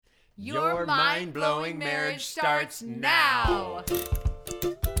Your mind-blowing marriage starts now.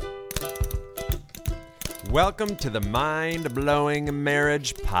 Welcome to the Mind Blowing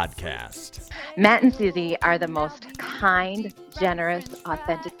Marriage Podcast. Matt and Suzie are the most kind, generous,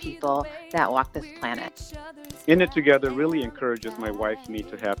 authentic people that walk this planet. In It Together really encourages my wife and me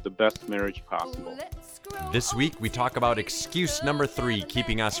to have the best marriage possible. This week we talk about excuse number 3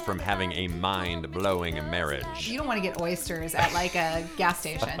 keeping us from having a mind-blowing marriage. You don't want to get oysters at like a gas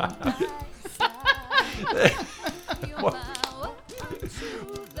station.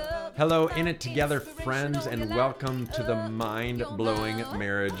 Hello, In It Together friends, and welcome to the Mind Blowing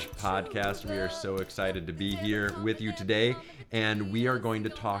Marriage Podcast. We are so excited to be here with you today, and we are going to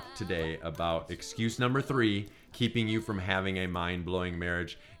talk today about excuse number 3, keeping you from having a mind-blowing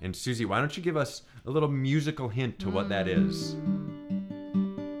marriage. And Suzie, why don't you give us a little musical hint to what that is?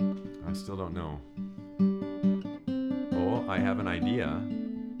 I still don't know. Oh, I have an idea.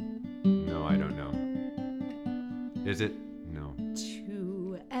 No, I don't know. Is it? No.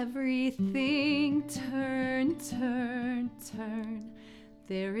 To everything turn, turn, turn.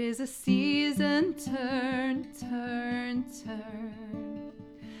 There is a season, turn, turn, turn.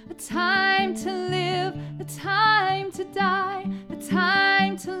 A time to live, a time to die, a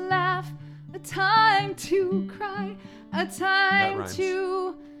time to laugh, a time to cry, a time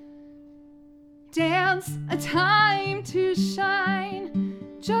to dance, a time to shine.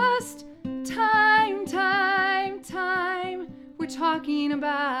 Just time, time, time. We're talking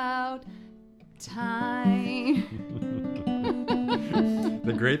about time.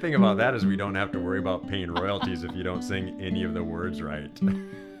 The great thing about that is we don't have to worry about paying royalties if you don't sing any of the words right.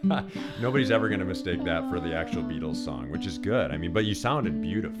 Nobody's ever going to mistake that for the actual Beatles song, which is good. I mean, but you sounded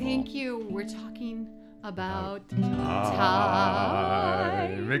beautiful. Thank you. We're talking about time.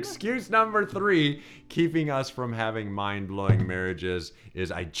 Excuse number 3, keeping us from having mind-blowing marriages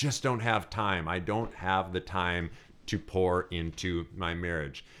is I just don't have time. I don't have the time to pour into my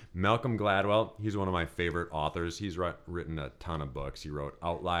marriage. Malcolm Gladwell, he's one of my favorite authors. He's written a ton of books. He wrote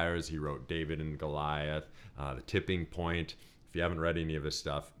Outliers. He wrote David and Goliath, The Tipping Point. If you haven't read any of his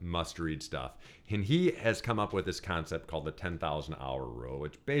stuff, must-read stuff. And he has come up with this concept called the 10,000-hour rule,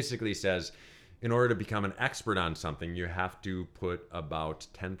 which basically says in order to become an expert on something, you have to put about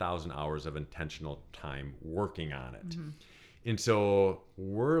 10,000 hours of intentional time working on it. Mm-hmm. And so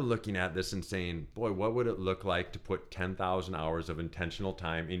we're looking at this and saying, boy, what would it look like to put 10,000 hours of intentional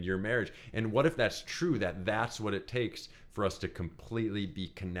time in your marriage? And what if that's true, that that's what it takes for us to completely be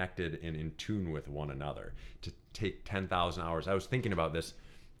connected and in tune with one another, to take 10,000 hours? I was thinking about this.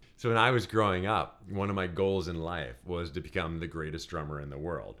 So when I was growing up, one of my goals in life was to become the greatest drummer in the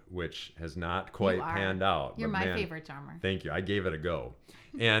world, which has not quite panned out. You're my favorite drummer. Thank you. I gave it a go.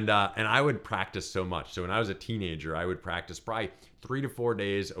 And I would practice so much. So when I was a teenager, I would practice probably 3 to 4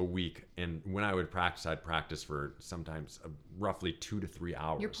 days a week. And when I would practice, I'd practice for sometimes roughly 2 to 3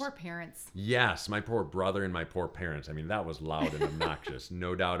 hours. Your poor parents. Yes, my poor brother and my poor parents. I mean, that was loud and obnoxious,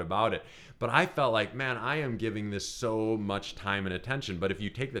 no doubt about it. But I felt like, man, I am giving this so much time and attention. But if you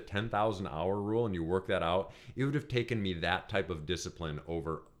take the 10,000 hour rule and you work that out, it would have taken me that type of discipline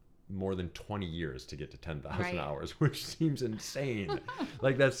over more than 20 years to get to 10,000 hours, which seems insane.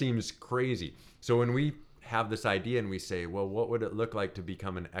 Like, that seems crazy. So when we have this idea and we say, well, what would it look like to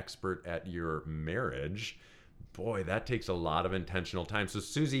become an expert at your marriage? Boy, that takes a lot of intentional time. So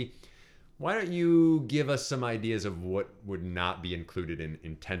Suzie, why don't you give us some ideas of what would not be included in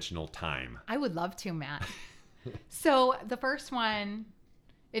intentional time? I would love to, Matt. So the first one,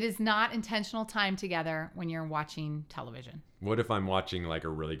 it is not intentional time together when you're watching television. What if I'm watching like a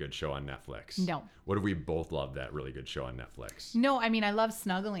really good show on Netflix? No. What if we both love that really good show on Netflix? No, I mean, I love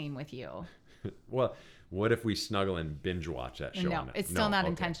snuggling with you. Well, what if we snuggle and binge watch that show? No, it's still not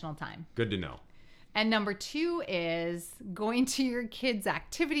intentional time. Good to know. And number 2 is going to your kids'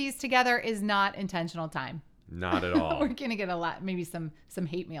 activities together is not intentional time. Not at all. We're going to get a lot, maybe some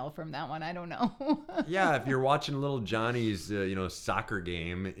hate mail from that one. I don't know. Yeah, if you're watching little Johnny's, soccer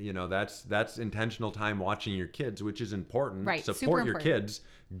game, that's intentional time watching your kids, which is important. Right. Support your kids.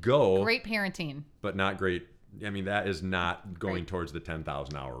 Go. Great parenting. But not great. I mean, that is not going towards the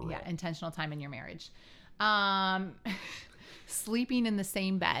 10,000 hour rule. Yeah, intentional time in your marriage. Sleeping in the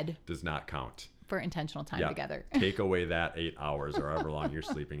same bed. Does not count. For intentional time together. Take away that 8 hours or however long you're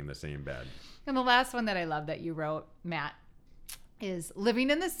sleeping in the same bed. And the last one that I love that you wrote, Matt, is living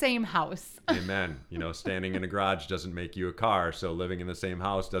in the same house. Amen. Standing in a garage doesn't make you a car, so living in the same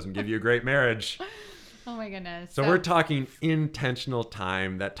house doesn't give you a great marriage. Oh my goodness. So we're talking intentional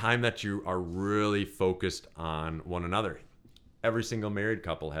time, that time that you are really focused on one another. every single married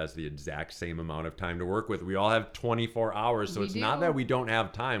couple has the exact same amount of time to work with. We all have 24 hours, so it's not that we don't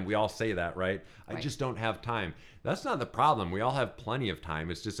have time. We all say that, right? I just don't have time. That's not the problem. We all have plenty of time.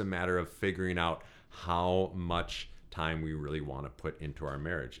 It's just a matter of figuring out how much time we really want to put into our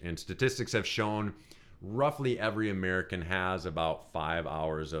marriage. And statistics have shown roughly every American has about 5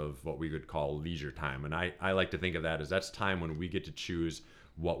 hours of what we would call leisure time. And I like to think of that as that's time when we get to choose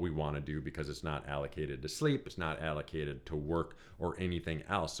what we want to do, because it's not allocated to sleep, it's not allocated to work or anything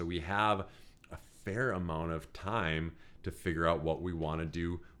else. So we have a fair amount of time to figure out what we want to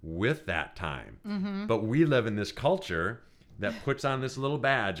do with that time. Mm-hmm. But we live in this culture that puts on this little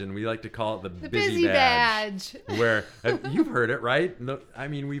badge, and we like to call it the busy badge. Where you've heard it, right? I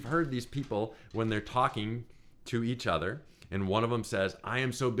mean, we've heard these people when they're talking to each other, and one of them says, I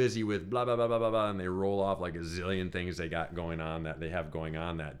am so busy with blah, blah, blah, blah, blah, blah, and they roll off like a zillion things they got going on that they have going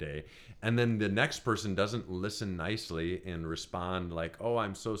on that day. And then the next person doesn't listen nicely and respond like, oh,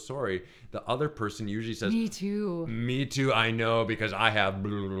 I'm so sorry. The other person usually says, me too. Me too, I know, because I have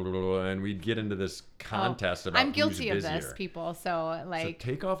blah, blah, blah, blah, and we get into this contest about I'm guilty who's of this, people. So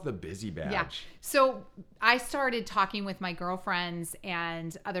take off the busy badge. Yeah. So I started talking with my girlfriends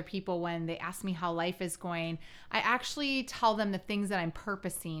and other people when they ask me how life is going. I actually tell them the things that I'm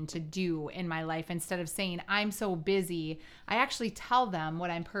purposing to do in my life instead of saying I'm so busy. I actually tell them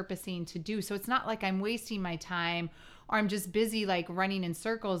what I'm purposing to do. So it's not like I'm wasting my time or I'm just busy like running in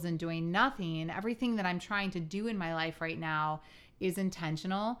circles and doing nothing. Everything that I'm trying to do in my life right now is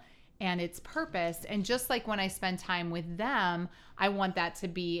intentional and it's purpose. And just like when I spend time with them, I want that to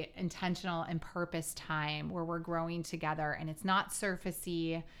be intentional and purpose time where we're growing together and it's not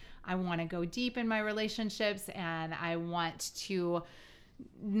surfacey. I want to go deep in my relationships and I want to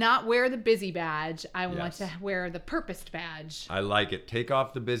not wear the busy badge. I want to wear the purposed badge. I like it. Take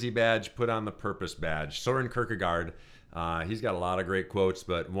off the busy badge, put on the purpose badge. Soren Kierkegaard, he's got a lot of great quotes,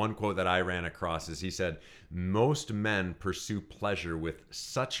 but one quote that I ran across is he said, most men pursue pleasure with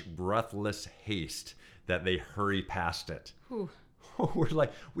such breathless haste that they hurry past it. Whew.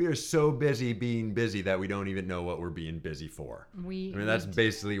 We are so busy being busy that we don't even know what we're being busy for. That's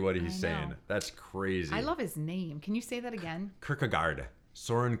basically what he's saying. That's crazy. I love his name. Can you say that again? Kierkegaard.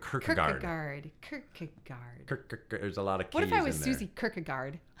 Soren Kierkegaard. Kierkegaard. There's a lot of K's in there. What if I was in there. Suzie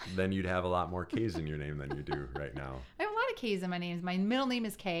Kierkegaard? Then you'd have a lot more K's in your name than you do right now. I have a lot of K's in my name. My middle name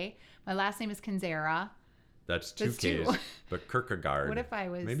is Kay. My last name is Kanzera. That's two K's. But Kierkegaard. What if I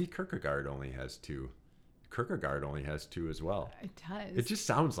was... Maybe Kierkegaard only has two. Kierkegaard only has two as well. It does. It just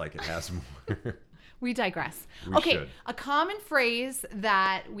sounds like it has more. We digress. We should. A common phrase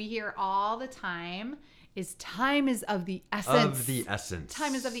that we hear all the time is time is of the essence. Of the essence.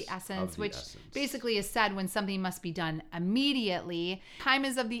 Time is of the essence, which basically is said when something must be done immediately. Time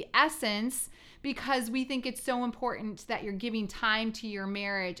is of the essence because we think it's so important that you're giving time to your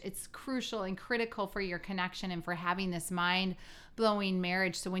marriage. It's crucial and critical for your connection and for having this mind-blowing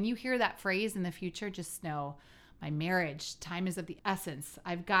marriage. So when you hear that phrase in the future, just know my marriage, time is of the essence.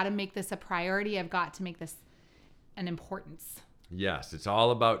 I've got to make this a priority. I've got to make this an importance. Yes, it's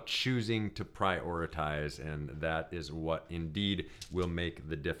all about choosing to prioritize, and that is what indeed will make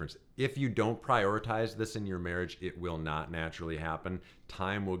the difference. If you don't prioritize this in your marriage, it will not naturally happen.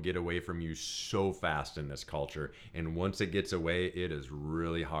 Time will get away from you so fast in this culture, and once it gets away, it is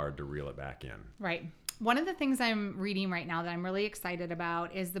really hard to reel it back in. Right. One of the things I'm reading right now that I'm really excited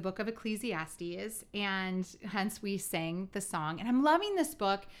about is the book of Ecclesiastes, and hence we sang the song. And I'm loving this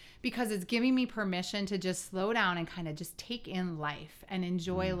book because it's giving me permission to just slow down and kind of just take in life and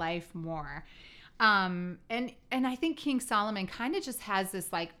enjoy life more. And I think King Solomon kind of just has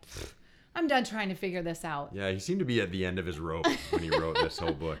this like, I'm done trying to figure this out. Yeah, he seemed to be at the end of his rope when he wrote this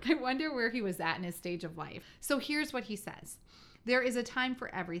whole book. I wonder where he was at in his stage of life. So here's what he says. There is a time for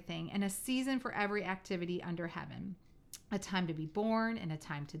everything and a season for every activity under heaven. A time to be born and a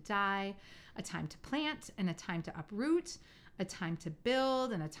time to die, a time to plant and a time to uproot, a time to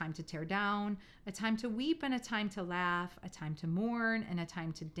build and a time to tear down, a time to weep and a time to laugh, a time to mourn and a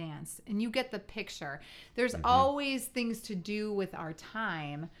time to dance. And you get the picture. There's always things to do with our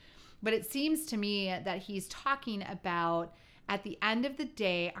time, but it seems to me that he's talking about at the end of the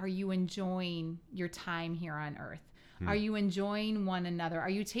day, are you enjoying your time here on earth? Are you enjoying one another? Are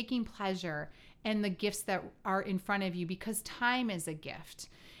you taking pleasure in the gifts that are in front of you? Because time is a gift.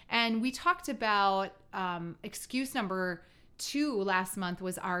 And we talked about excuse number 2 last month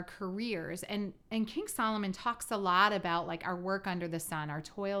was our careers. And King Solomon talks a lot about like our work under the sun, our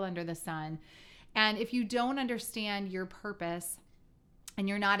toil under the sun. And if you don't understand your purpose and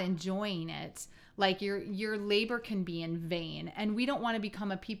you're not enjoying it, like your labor can be in vain. And we don't want to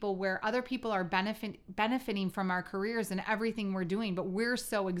become a people where other people are benefiting from our careers and everything we're doing, but we're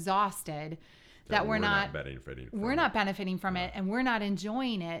so exhausted that we're not benefiting from it, and we're not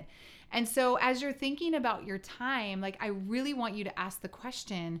enjoying it. And so as you're thinking about your time, like, I really want you to ask the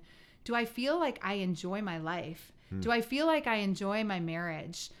question, do I feel like I enjoy my life? Do I feel like I enjoy my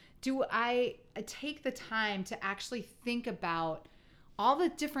marriage? Do I take the time to actually think about all the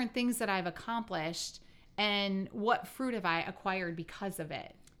different things that I've accomplished and what fruit have I acquired because of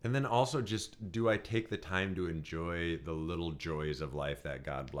it? And then also, just, do I take the time to enjoy the little joys of life that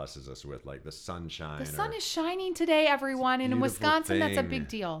God blesses us with, like the sunshine? The sun is shining today, everyone. And in Wisconsin, that's a big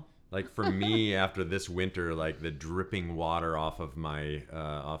deal. Like for me, after this winter, like the dripping water off of my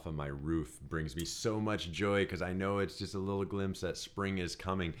roof brings me so much joy, because I know it's just a little glimpse that spring is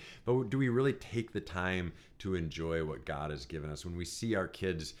coming. But do we really take the time to enjoy what God has given us? When we see our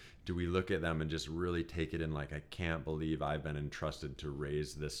kids, do we look at them and just really take it in, like, I can't believe I've been entrusted to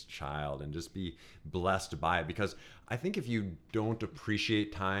raise this child, and just be blessed by it? Because I think if you don't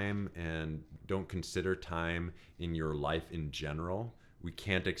appreciate time and don't consider time in your life in general, we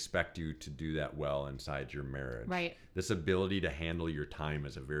can't expect you to do that well inside your marriage. Right. This ability to handle your time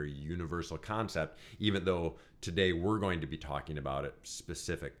is a very universal concept, even though today we're going to be talking about it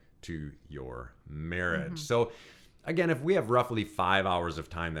specific to your marriage. So again, if we have roughly 5 hours of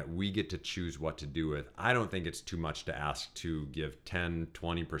time that we get to choose what to do with, I don't think it's too much to ask to give 10,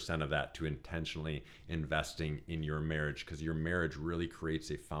 20% of that to intentionally investing in your marriage, because your marriage really creates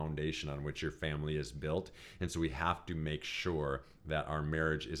a foundation on which your family is built. And so we have to make sure that our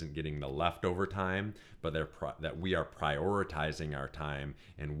marriage isn't getting the leftover time, but that we are prioritizing our time,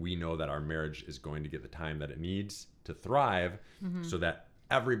 and we know that our marriage is going to get the time that it needs to thrive, so that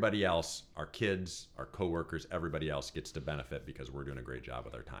everybody else, our kids, our coworkers, everybody else gets to benefit, because we're doing a great job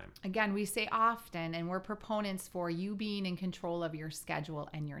with our time. Again, we say often, and we're proponents for you being in control of your schedule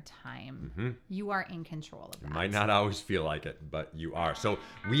and your time. You are in control of that. You might not always feel like it, but you are. So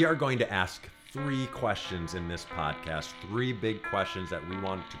we are going to ask 3 questions in this podcast, 3 big questions that we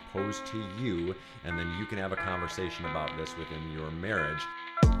want to pose to you, and then you can have a conversation about this within your marriage.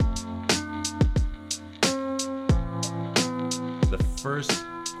 The first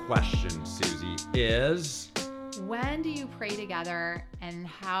question, Susie, is, when do you pray together, and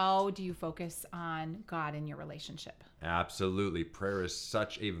how do you focus on God in your relationship? Absolutely. Prayer is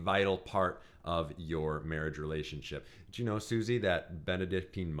such a vital part of your marriage relationship. Did you know, Susie, that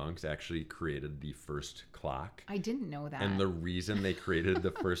Benedictine monks actually created the first clock? I didn't know that. And the reason they created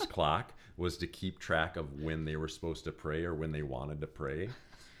the first clock was to keep track of when they were supposed to pray, or when they wanted to pray.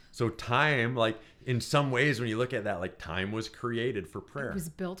 So time, like, in some ways, when you look at that, like, time was created for prayer. It was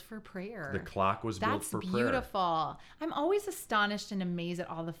built for prayer. The clock was built for prayer. That's beautiful. I'm always astonished and amazed at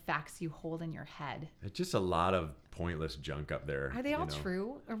all the facts you hold in your head. It's just a lot of pointless junk up there. Are they all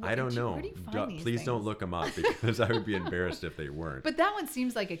true? Or I don't know. Where do you find these Please things? don't look them up, because I would be embarrassed if they weren't. But that one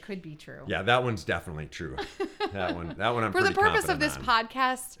seems like it could be true. Yeah, that one's definitely true. That one I'm For the pretty purpose of confident this on.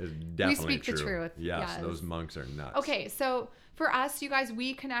 podcast, Is we definitely speak the true. truth. Yes, those monks are nuts. Okay, so for us, you guys,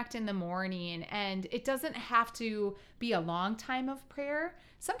 we connect in the morning, and it doesn't have to be a long time of prayer.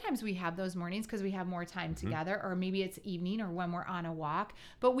 Sometimes we have those mornings because we have more time together, or maybe it's evening or when we're on a walk.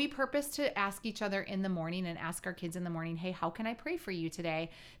 But we purpose to ask each other in the morning, and ask our kids in the morning, hey, how can I pray for you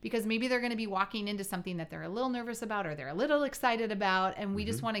today? Because maybe they're going to be walking into something that they're a little nervous about, or they're a little excited about. And we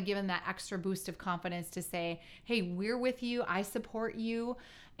just want to give them that extra boost of confidence to say, hey, we're with you. I support you.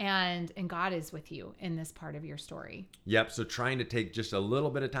 And God is with you in this part of your story. Yep. So trying to take just a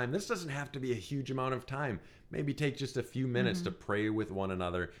little bit of time. This doesn't have to be a huge amount of time. Maybe take just a few minutes to pray with one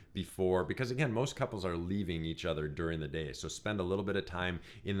another before, because again, most couples are leaving each other during the day. So spend a little bit of time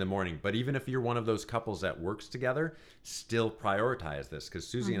in the morning. But even if you're one of those couples that works together, still prioritize this, because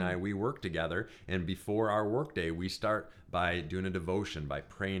Susie and I, we work together, and before our workday, we start by doing a devotion, by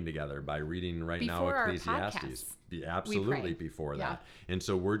praying together, by reading Before Ecclesiastes. Absolutely before that. And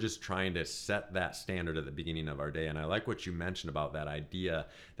so we're just trying to set that standard at the beginning of our day. And I like what you mentioned about that idea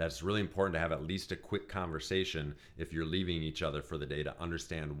that it's really important to have at least a quick conversation if you're leaving each other for the day, to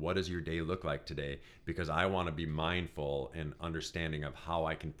understand, what does your day look like today? Because I want to be mindful and understanding of how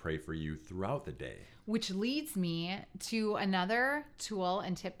I can pray for you throughout the day. Which leads me to another tool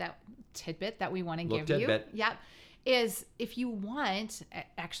and tidbit that we want to give tidbit. you. Yep. Is if you want,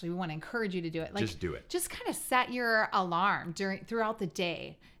 actually, we want to encourage you to do it. Like, just do it. Just kind of set your alarm throughout the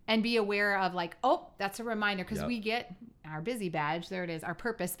day, and be aware of, like, oh, that's a reminder, because we get our busy badge. There it is, our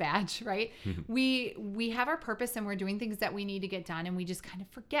purpose badge, right? we have our purpose, and we're doing things that we need to get done, and we just kind of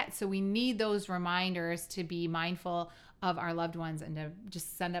forget. So we need those reminders to be mindful of our loved ones and to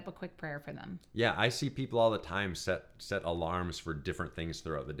just send up a quick prayer for them. Yeah, I see people all the time set alarms for different things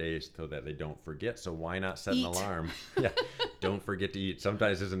throughout the day so that they don't forget. So why not set an alarm? Yeah, don't forget to eat.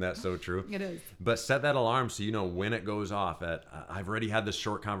 Sometimes isn't that so true? It is. But set that alarm so you know when it goes off. I've already had this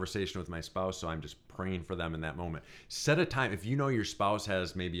short conversation with my spouse, so I'm just praying for them in that moment. Set a time. If you know your spouse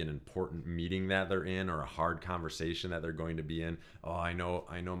has maybe an important meeting that they're in or a hard conversation that they're going to be in. Oh, I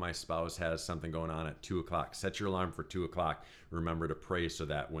know my spouse has something going on at 2:00. Set your alarm for 2:00. Remember to pray so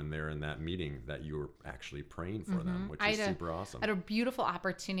that when they're in that meeting that you're actually praying for them, which is super awesome. I had a beautiful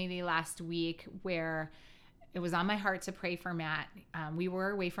opportunity last week where it was on my heart to pray for Matt. We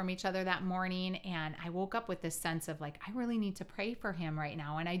were away from each other that morning, and I woke up with this sense of like, I really need to pray for him right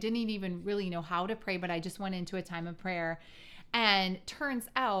now. And I didn't even really know how to pray, but I just went into a time of prayer. And turns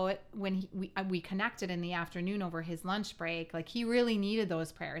out when we connected in the afternoon over his lunch break, like he really needed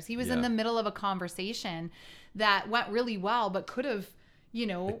those prayers. He was in the middle of a conversation that went really well, but could have,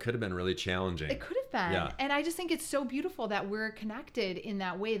 it could have been really challenging. It could have been. Yeah. And I just think it's so beautiful that we're connected in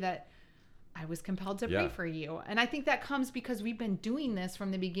that way, that I was compelled to pray for you. And I think that comes because we've been doing this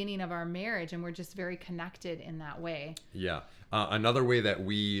from the beginning of our marriage, and we're just very connected in that way. Yeah. Another way that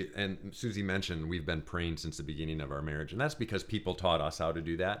and Suzie mentioned, we've been praying since the beginning of our marriage. And that's because people taught us how to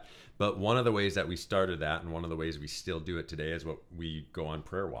do that. But one of the ways that we started that, and one of the ways we still do it today, is what we go on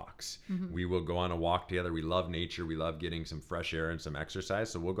prayer walks. Mm-hmm. We will go on a walk together. We love nature. We love getting some fresh air and some exercise.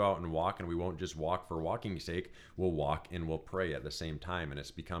 So we'll go out and walk, and we won't just walk for walking's sake. We'll walk and we'll pray at the same time. And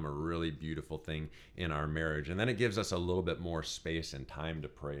it's become a really beautiful thing in our marriage. And then it gives us a little bit more space and time to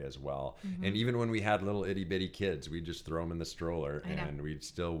pray as well. Mm-hmm. And even when we had little itty bitty kids, we just throw them in the stroller and we'd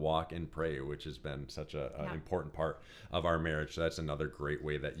still walk and pray, which has been such an important part of our marriage. So that's another great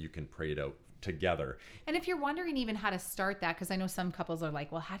way that you can pray it out together. And if you're wondering even how to start that, because I know some couples are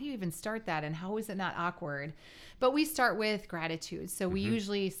like, well, how do you even start that? And how is it not awkward? But we start with gratitude. So we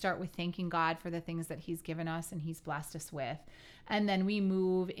usually start with thanking God for the things that he's given us and he's blessed us with. And then we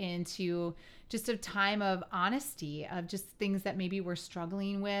move into just a time of honesty, of just things that maybe we're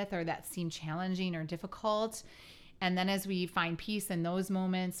struggling with or that seem challenging or difficult. And then as we find peace in those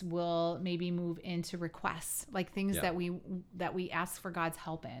moments, we'll maybe move into requests, like things that we ask for God's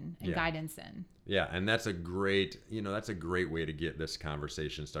help in and guidance in. Yeah, and that's a great way to get this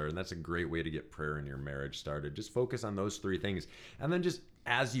conversation started. And that's a great way to get prayer in your marriage started. Just focus on those three things. And then just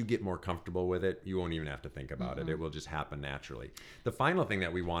as you get more comfortable with it, you won't even have to think about it. It will just happen naturally. The final thing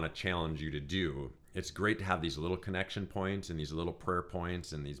that we want to challenge you to do, it's great to have these little connection points and these little prayer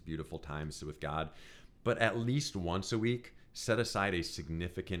points and these beautiful times with God. But at least once a week, set aside a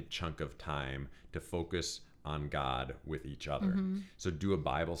significant chunk of time to focus on God with each other. Mm-hmm. So do a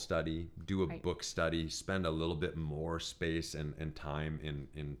Bible study, do a book study, spend a little bit more space and time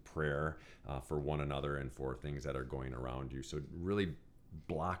in prayer for one another and for things that are going around you. So really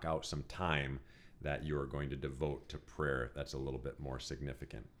block out some time that you are going to devote to prayer that's a little bit more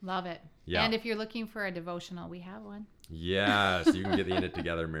significant. Love it. Yeah. And if you're looking for a devotional, we have one. Yes, you can get the In It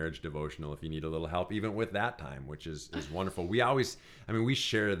Together marriage devotional if you need a little help, even with that time, which is wonderful. We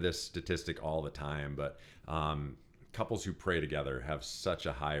share this statistic all the time, but couples who pray together have such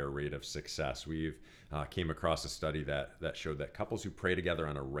a higher rate of success. We've came across a study that showed that couples who pray together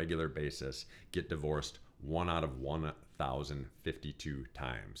on a regular basis get divorced 1 out of 1,052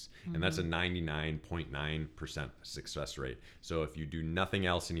 times. Mm-hmm. And that's a 99.9% success rate. So if you do nothing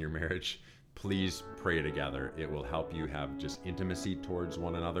else in your marriage, please pray together. It will help you have just intimacy towards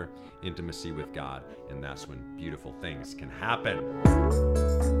one another, intimacy with God, and that's when beautiful things can happen.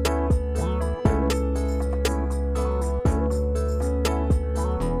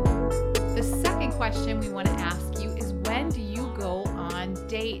 The second question we want to ask you is, when do you go on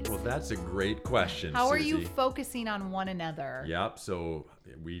dates? Well, that's a great question, How Suzie. are you focusing on one another? Yep. So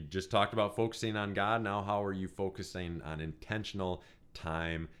we just talked about focusing on God. Now, how are you focusing on intentional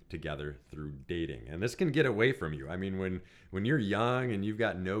time together through dating? And this can get away from you. I mean, when you're young and you've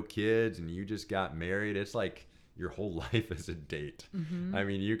got no kids and you just got married, it's like your whole life is a date. Mm-hmm. I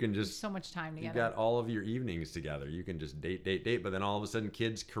mean, you can just... so much time together. You've got all of your evenings together. You can just date. But then all of a sudden,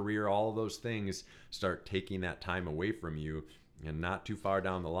 kids, career, all of those things start taking that time away from you. And not too far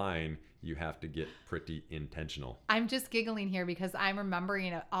down the line, you have to get pretty intentional. I'm just giggling here because I'm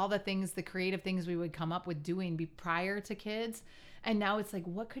remembering all the things, the creative things we would come up with doing prior to kids. And now it's like,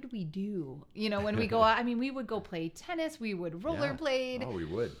 what could we do? When we go out, I mean, we would go play tennis, we would rollerblade. Oh, we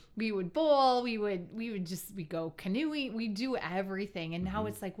would. We would bowl, we go canoeing, we do everything. And now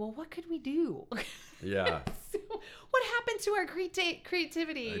it's like, well, what could we do? Yeah. So what happened into our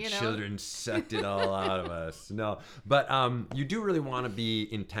creativity. Our you know, children sucked it all out of us. No, but you do really want to be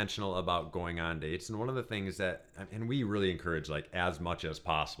intentional about going on dates. And one of the things that, and we really encourage like as much as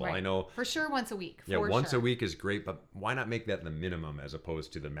possible. Right. I know for sure once a week. Yeah, for once sure. a week is great, but why not make that the minimum as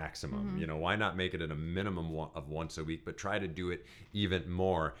opposed to the maximum? You know, why not make it at a minimum of once a week, but try to do it even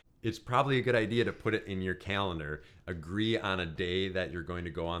more? It's probably a good idea to put it in your calendar. Agree on a day that you're going to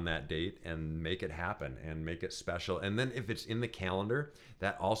go on that date and make it happen and make it special. And then if it's in the calendar,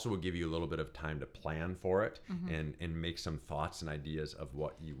 that also will give you a little bit of time to plan for it and make some thoughts and ideas of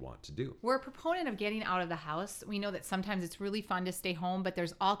what you want to do. We're a proponent of getting out of the house. We know that sometimes it's really fun to stay home, but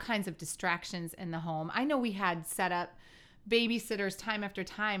there's all kinds of distractions in the home. I know we had set up babysitters time after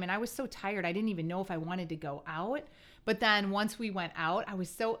time, and I was so tired. I didn't even know if I wanted to go out. But then once we went out, I was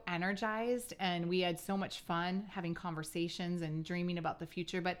so energized and we had so much fun having conversations and dreaming about the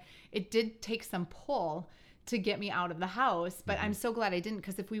future. But it did take some pull to get me out of the house. But I'm so glad I didn't,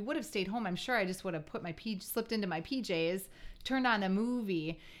 because if we would have stayed home, I'm sure I just would have put slipped into my PJs, turned on a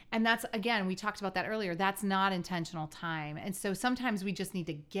movie. And that's, again, we talked about that earlier. That's not intentional time. And so sometimes we just need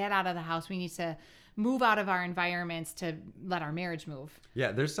to get out of the house. We need to move out of our environments to let our marriage move.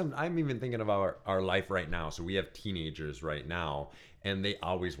 Yeah, I'm even thinking of our life right now. So we have teenagers right now, and they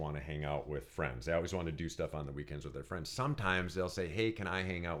always want to hang out with friends. They always want to do stuff on the weekends with their friends. Sometimes they'll say, hey, can I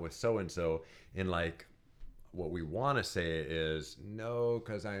hang out with so-and-so? And like, what we want to say is, no,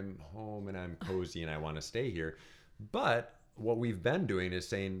 because I'm home and I'm cozy and I want to stay here. But what we've been doing is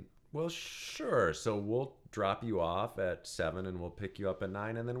saying, well, sure. So we'll drop you off at 7 and we'll pick you up at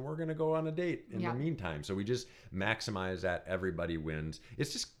 9, and then we're going to go on a date in the meantime. So we just maximize that. Everybody wins.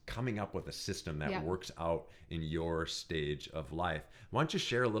 It's just coming up with a system that works out in your stage of life. Why don't you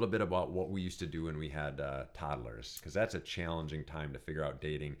share a little bit about what we used to do when we had toddlers? Because that's a challenging time to figure out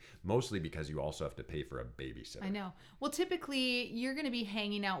dating, mostly because you also have to pay for a babysitter. I know. Well, typically you're going to be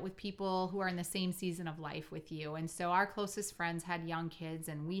hanging out with people who are in the same season of life with you. And so our closest friends had young kids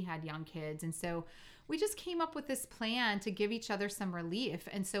and we had young kids. And so we just came up with this plan to give each other some relief.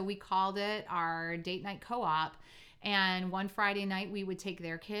 And so we called it our date night co-op. And one Friday night we would take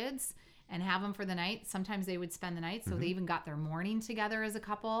their kids and have them for the night. Sometimes they would spend the night. So they even got their morning together as a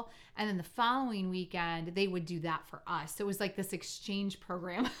couple. And then the following weekend, they would do that for us. So it was like this exchange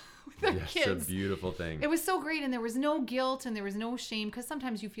program with their kids. It's a beautiful thing. It was so great. And there was no guilt and there was no shame, because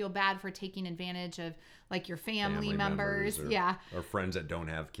sometimes you feel bad for taking advantage of like your family members. Or friends that don't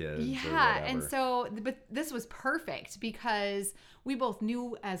have kids. Yeah. And so, but this was perfect because we both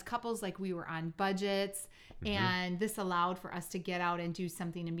knew as couples, like we were on budgets. And this allowed for us to get out and do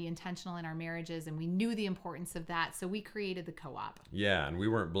something and be intentional in our marriages. And we knew the importance of that. So we created the co-op. Yeah. And we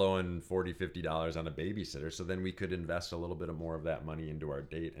weren't blowing $40, $50 on a babysitter. So then we could invest a little bit more of that money into our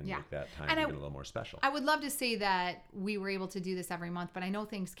date and make that time even a little more special. I would love to say that we were able to do this every month, but I know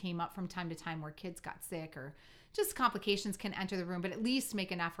things came up from time to time where kids got sick or just complications can enter the room, but at least make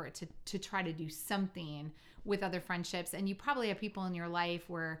an effort to try to do something with other friendships. And you probably have people in your life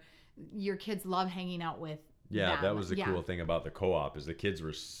where your kids love hanging out with. Yeah, that was the cool thing about the co-op is the kids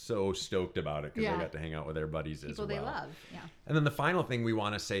were so stoked about it because they got to hang out with their buddies as well. People they love, And then the final thing we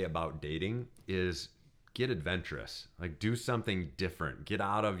want to say about dating is get adventurous. Like do something different. Get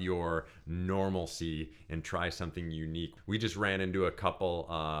out of your normalcy and try something unique. We just ran into a couple,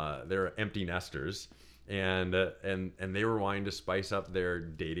 they're empty nesters. And they were wanting to spice up their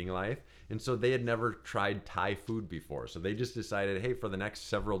dating life. And so they had never tried Thai food before. So they just decided, hey, for the next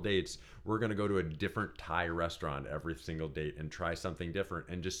several dates, we're going to go to a different Thai restaurant every single date and try something different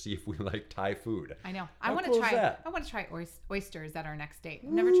and just see if we like Thai food. I know. How cool is that? I want to try oysters at our next date.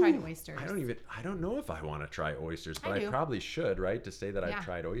 I've never tried oysters. I don't know if I want to try oysters, but I probably should, right? To say that I've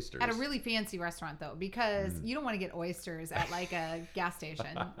tried oysters. At a really fancy restaurant though, because you don't want to get oysters at like a gas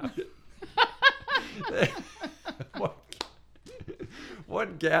station.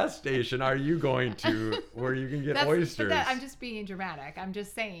 What gas station are you going to where you can get oysters? I'm just being dramatic. I'm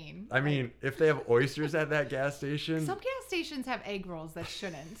just saying. I mean, if they have oysters at that gas station. Some gas stations have egg rolls that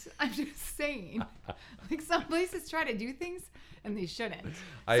shouldn't. I'm just saying. Like some places try to do things and they shouldn't.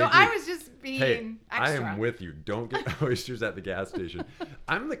 I was just being extra. I am with you. Don't get oysters at the gas station.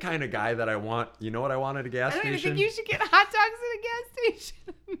 I'm the kind of guy that I want, you know what I want at a gas station? I don't even think you should get hot dogs at a gas station.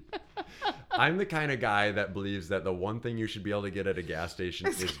 I'm the kind of guy that believes that the one thing you should be able to get at a gas station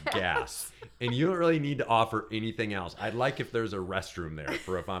is gas. And you don't really need to offer anything else. I'd like if there's a restroom there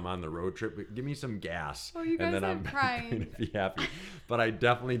for if I'm on the road trip, but give me some gas. Oh, you guys and then are I'm crying. going to be happy. But I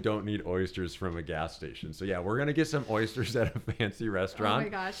definitely don't need oysters from a gas station. So yeah, we're going to get some oysters at a fancy restaurant. Oh my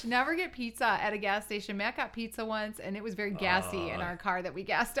gosh. Never get pizza at a gas station. Matt got pizza once and it was very gassy in our car that we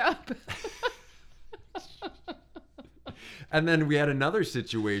gassed up. And then we had another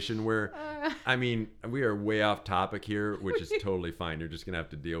situation where, I mean, we are way off topic here, which is totally fine. You're just going to have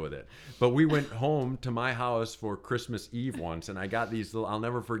to deal with it. But we went home to my house for Christmas Eve once, and I got these little, I'll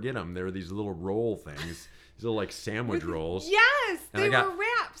never forget them. They were these little roll things, these little like sandwich rolls. Yes, And they were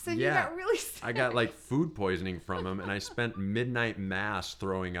wraps, and you got really sick. I got like food poisoning from them, and I spent midnight mass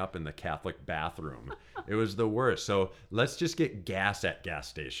throwing up in the Catholic bathroom. It was the worst. So let's just get gas at gas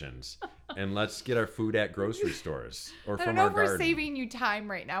stations, and let's get our food at grocery stores or I from don't know our if we're garden. saving you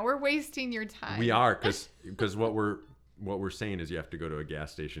time right now. We're wasting your time. We are, because what we're saying is you have to go to a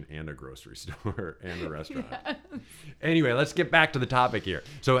gas station and a grocery store and a restaurant. Yes. Anyway, let's get back to the topic here.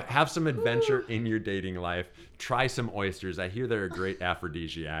 So have some adventure in your dating life. Try some oysters. I hear they're a great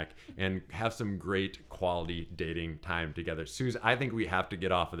aphrodisiac, and have some great quality dating time together. Suze, I think we have to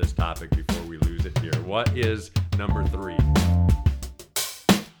get off of this topic before we lose it here. What is number 3?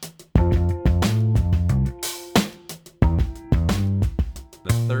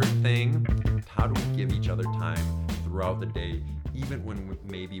 The third thing, how do we give each other time throughout the day, even when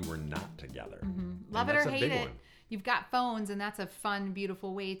maybe we're not together? Love And it or that's a hate big it. one. You've got phones, and that's a fun,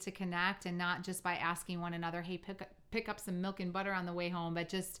 beautiful way to connect, and not just by asking one another, hey, pick up some milk and butter on the way home, but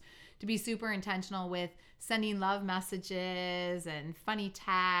just to be super intentional with sending love messages and funny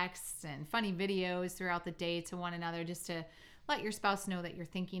texts and funny videos throughout the day to one another, just to let your spouse know that you're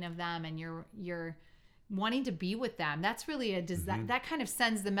thinking of them and you're wanting to be with them. That's really a that kind of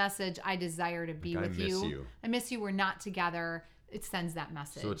sends the message, I desire to be with you. I miss you. We're not together. It sends that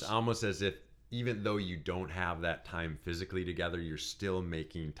message. So it's almost as if even though you don't have that time physically together, you're still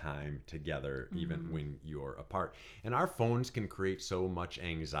making time together even when you're apart. And our phones can create so much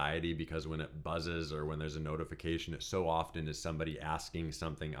anxiety because when it buzzes or when there's a notification, it so often is somebody asking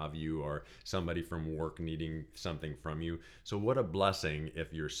something of you or somebody from work needing something from you. So what a blessing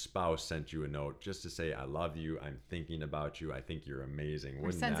if your spouse sent you a note just to say, I love you, I'm thinking about you, I think you're amazing.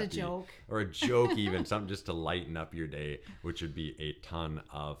 Or sends a joke. Or a joke even, something just to lighten up your day, which would be a ton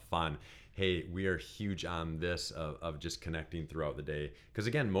of fun. Hey, we are huge on this of just connecting throughout the day. Because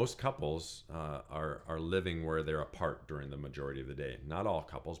again, most couples are living where they're apart during the majority of the day. Not all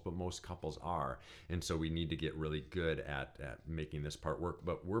couples, but most couples are. And so we need to get really good at making this part work.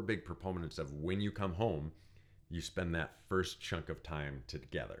 But we're big proponents of when you come home, you spend that first chunk of time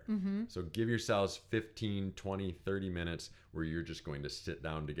together. So give yourselves 15, 20, 30 minutes where you're just going to sit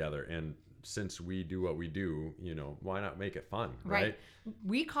down together. And since we do what we do, why not make it fun, right?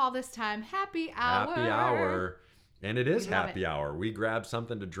 We call this time happy hour. Happy hour. And it is We love happy it. hour. We grab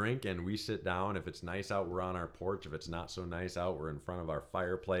something to drink and we sit down. If it's nice out, we're on our porch. If it's not so nice out, we're in front of our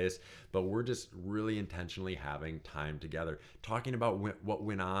fireplace. But we're just really intentionally having time together, talking about what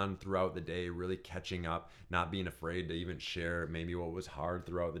went on throughout the day, really catching up, not being afraid to even share maybe what was hard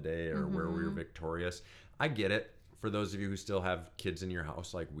throughout the day or where we were victorious. I get it. For those of you who still have kids in your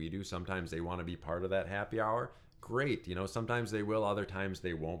house like we do, sometimes they want to be part of that happy hour. Great. Sometimes they will, other times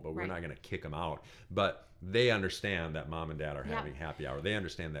they won't, but we're not going to kick them out. But they understand that mom and dad are having happy hour. They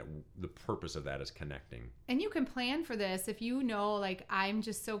understand that the purpose of that is connecting. And you can plan for this if you know, like, I'm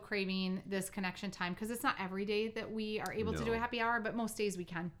just so craving this connection time, because it's not every day that we are able to do a happy hour, but most days we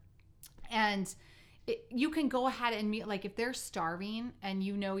can. And you can go ahead and meet, like if they're starving and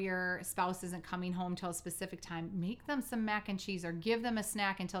your spouse isn't coming home till a specific time, make them some mac and cheese or give them a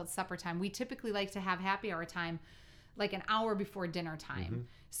snack until it's supper time. We typically like to have happy hour time like an hour before dinner time.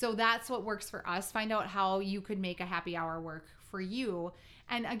 So that's what works for us. Find out how you could make a happy hour work for you.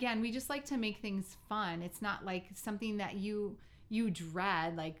 And again, we just like to make things fun. It's not like something that you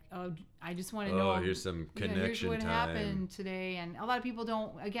dread, like, oh, I just want to know. Oh, here's some connection here's what time. happened today. And a lot of people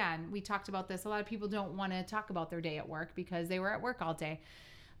don't, again, we talked about this, a lot of people don't want to talk about their day at work because they were at work all day.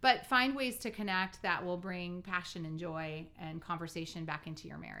 But find ways to connect that will bring passion and joy and conversation back into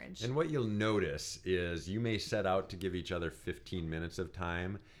your marriage. And what you'll notice is you may set out to give each other 15 minutes of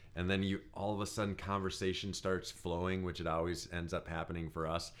time, and then all of a sudden conversation starts flowing, which it always ends up happening for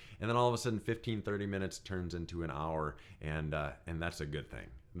us. And then all of a sudden 15, 30 minutes turns into an hour, and that's a good thing.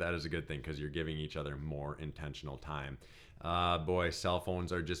 That is a good thing because you're giving each other more intentional time. Boy, cell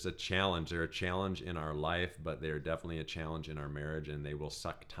phones are just a challenge. They're a challenge in our life, but they're definitely a challenge in our marriage, and they will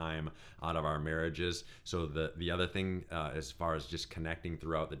suck time out of our marriages. So the other thing, as far as just connecting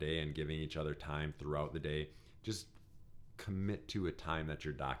throughout the day and giving each other time throughout the day, just commit to a time that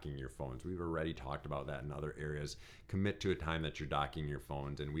you're docking your phones. We've already talked about that in other areas. Commit to a time that you're docking your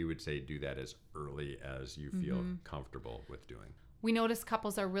phones, and we would say do that as early as you feel comfortable with doing. We notice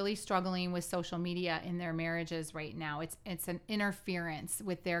couples are really struggling with social media in their marriages right now. It's an interference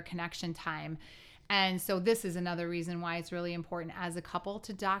with their connection time. And so this is another reason why it's really important as a couple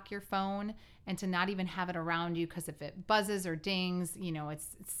to dock your phone and to not even have it around you, because if it buzzes or dings, it's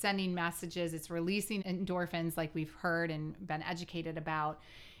sending messages, it's releasing endorphins like we've heard and been educated about.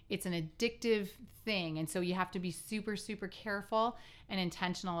 It's an addictive thing. And so you have to be super, super careful and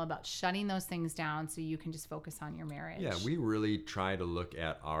intentional about shutting those things down so you can just focus on your marriage. Yeah, we really try to look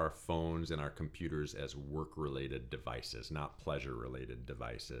at our phones and our computers as work-related devices, not pleasure-related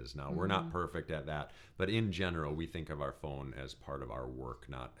devices. Now, we're not perfect at that, but in general, we think of our phone as part of our work,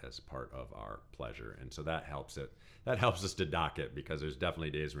 not as part of our pleasure. And so that helps us to dock it, because there's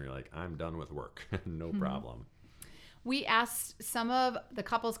definitely days when you're like, I'm done with work. No problem. We asked some of the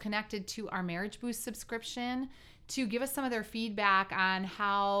couples connected to our Marriage Boost subscription to give us some of their feedback on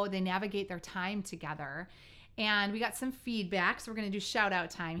how they navigate their time together. And we got some feedback, so we're going to do shout out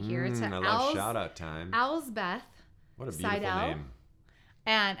time here. I love shout out time. Elsbeth. What a beautiful name.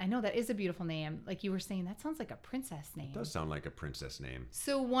 And I know that is a beautiful name. Like you were saying, that sounds like a princess name. It does sound like a princess name.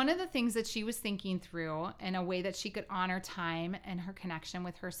 So one of the things that she was thinking through in a way that she could honor time and her connection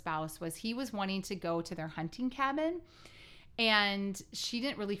with her spouse was he was wanting to go to their hunting cabin. And she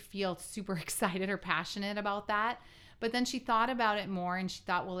didn't really feel super excited or passionate about that. But then she thought about it more and she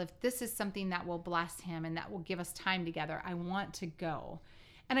thought, well, if this is something that will bless him and that will give us time together, I want to go.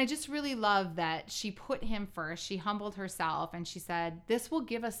 And I just really love that she put him first. She humbled herself and she said, this will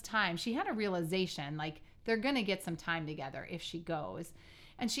give us time. She had a realization, like they're going to get some time together if she goes.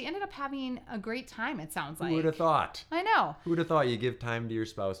 And she ended up having a great time, it sounds like. Who would have thought? I know. Who would have thought you give time to your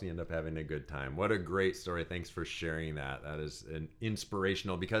spouse and you end up having a good time? What a great story. Thanks for sharing that. That is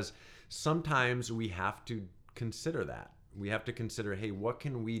inspirational, because sometimes we have to consider that. We have to consider, hey, what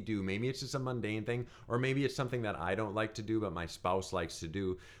can we do? Maybe it's just a mundane thing, or maybe it's something that I don't like to do, but my spouse likes to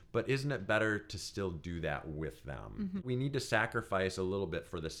do. But isn't it better to still do that with them? We need to sacrifice a little bit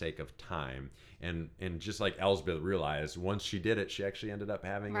for the sake of time. And just like Elsbeth realized, once she did it, she actually ended up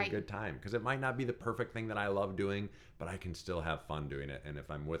having a good time. Because it might not be the perfect thing that I love doing, but I can still have fun doing it. And if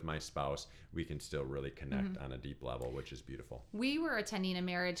I'm with my spouse, we can still really connect on a deep level, which is beautiful. We were attending a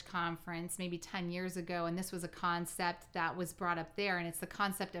marriage conference maybe 10 years ago, and this was a concept that was brought up there, and it's the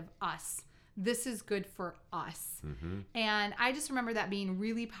concept of us. This is good for us. And I just remember that being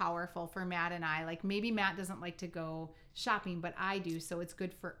really powerful for Matt and I. Like, maybe Matt doesn't like to go shopping, but I do, so it's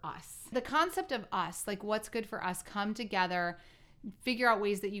good for us. The concept of us, like what's good for us, come together, figure out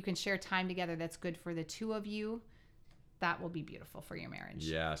ways that you can share time together that's good for the two of you. That will be beautiful for your marriage.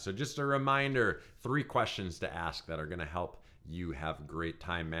 Yeah, so just a reminder, 3 questions to ask that are going to help you have great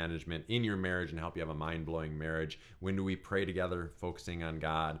time management in your marriage and help you have a mind-blowing marriage. When do we pray together, focusing on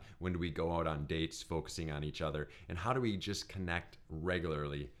God? When do we go out on dates, focusing on each other? And how do we just connect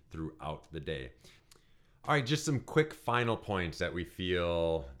regularly throughout the day? All right, just some quick final points that we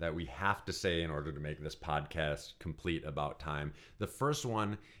feel that we have to say in order to make this podcast complete about time. The first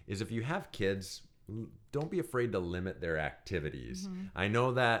one is, if you have kids, don't be afraid to limit their activities. I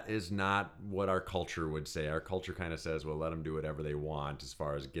know that is not what our culture would say. Our culture kind of says, well, let them do whatever they want as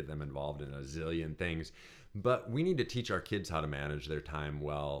far as get them involved in a zillion things. But we need to teach our kids how to manage their time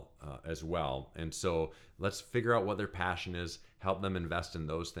well as well. And so let's figure out what their passion is, help them invest in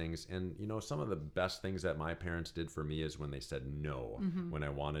those things. And, some of the best things that my parents did for me is when they said no, when I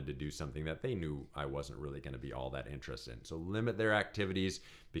wanted to do something that they knew I wasn't really going to be all that interested in. So limit their activities,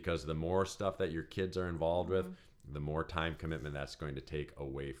 because the more stuff that your kids are involved with, the more time commitment that's going to take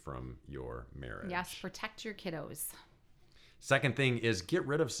away from your marriage. Yes, protect your kiddos. Second thing is, get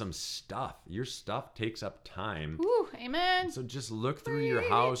rid of some stuff. Your stuff takes up time. Ooh, amen. So just look through your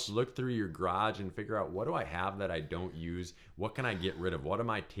house, look through your garage, and figure out, what do I have that I don't use? What can I get rid of? What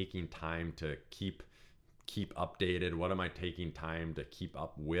am I taking time to keep updated? What am I taking time to keep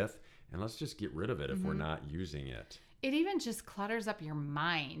up with? And let's just get rid of it if we're not using it. It even just clutters up your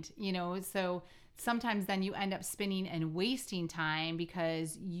mind, so sometimes then you end up spinning and wasting time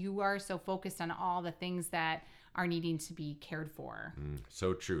because you are so focused on all the things that are needing to be cared for.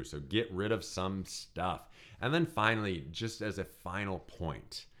 So true. So get rid of some stuff. And then finally, just as a final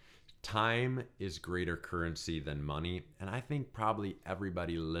point, time is greater currency than money. And I think probably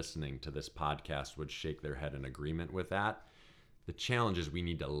everybody listening to this podcast would shake their head in agreement with that. The challenge is we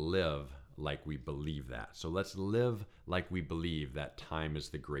need to live like we believe that. So let's live like we believe that time is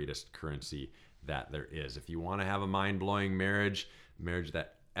the greatest currency that there is. If you want to have a mind-blowing marriage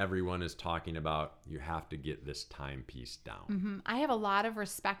that everyone is talking about, you have to get this time piece down. I have a lot of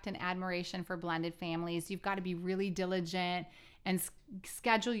respect and admiration for blended families. You've got to be really diligent and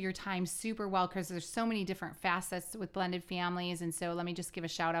schedule your time super well, because there's so many different facets with blended families. And so let me just give a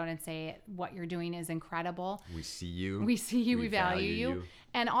shout out and say what you're doing is incredible. We see you. We value you.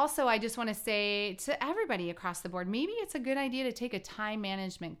 And also, I just want to say to everybody across the board, maybe it's a good idea to take a time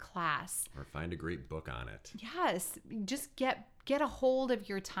management class. Or find a great book on it. Yes. Just get a hold of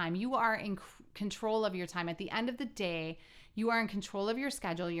your time. You are in control of your time. At the end of the day, you are in control of your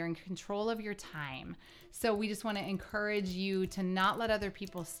schedule. You're in control of your time. So we just want to encourage you to not let other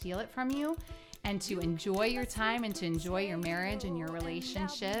people steal it from you, and to enjoy your time and to enjoy your marriage and your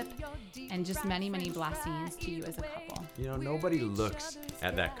relationship, and just many, many blessings to you as a couple. You know, nobody looks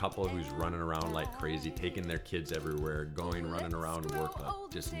at that couple who's running around like crazy, taking their kids everywhere, running around work,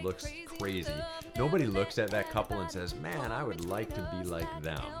 like, just looks crazy. Nobody looks at that couple and says, man, I would like to be like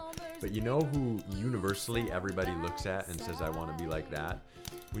them. But you know who universally everybody looks at and says, I want to be like that?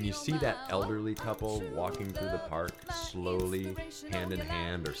 When you see that elderly couple walking through the park slowly, hand in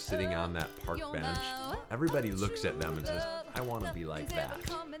hand, or sitting on that park bench, everybody looks at them and says, I want to be like that.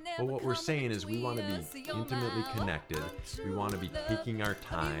 Well, what we're saying is we want to be intimately connected, we want to be taking our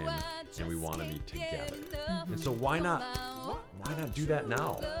time, and we want to be together. And so why not do that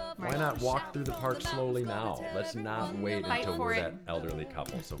now? Why not walk through the park slowly now? Let's not wait until we're that elderly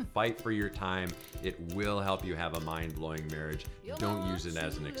couple. So fight for your time. It will help you have a mind-blowing marriage. Don't use it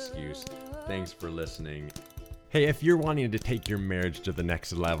as an excuse. Thanks for listening. Hey, if you're wanting to take your marriage to the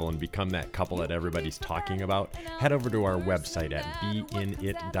next level and become that couple that everybody's talking about, head over to our website at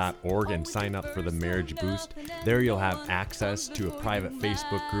beinit.org and sign up for the Marriage Boost. There you'll have access to a private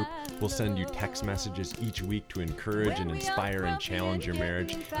Facebook group. We'll send you text messages each week to encourage and inspire and challenge your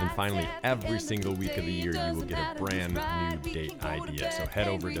marriage. And finally, every single week of the year, you will get a brand new date idea. So head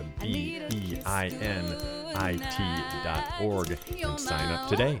over to beinit.org and sign up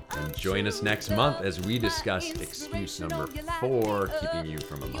today. And join us next month as we discuss excuse number 4, keeping you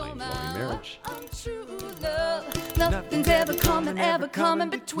from a mind-blowing marriage. Nothing's ever coming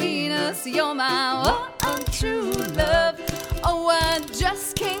between us. You're my untrue love. Oh, I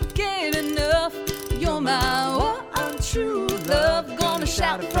just can't get enough. You're my untrue love. Gonna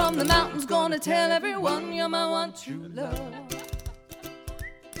shout it from the mountains, gonna tell everyone you're my one true love.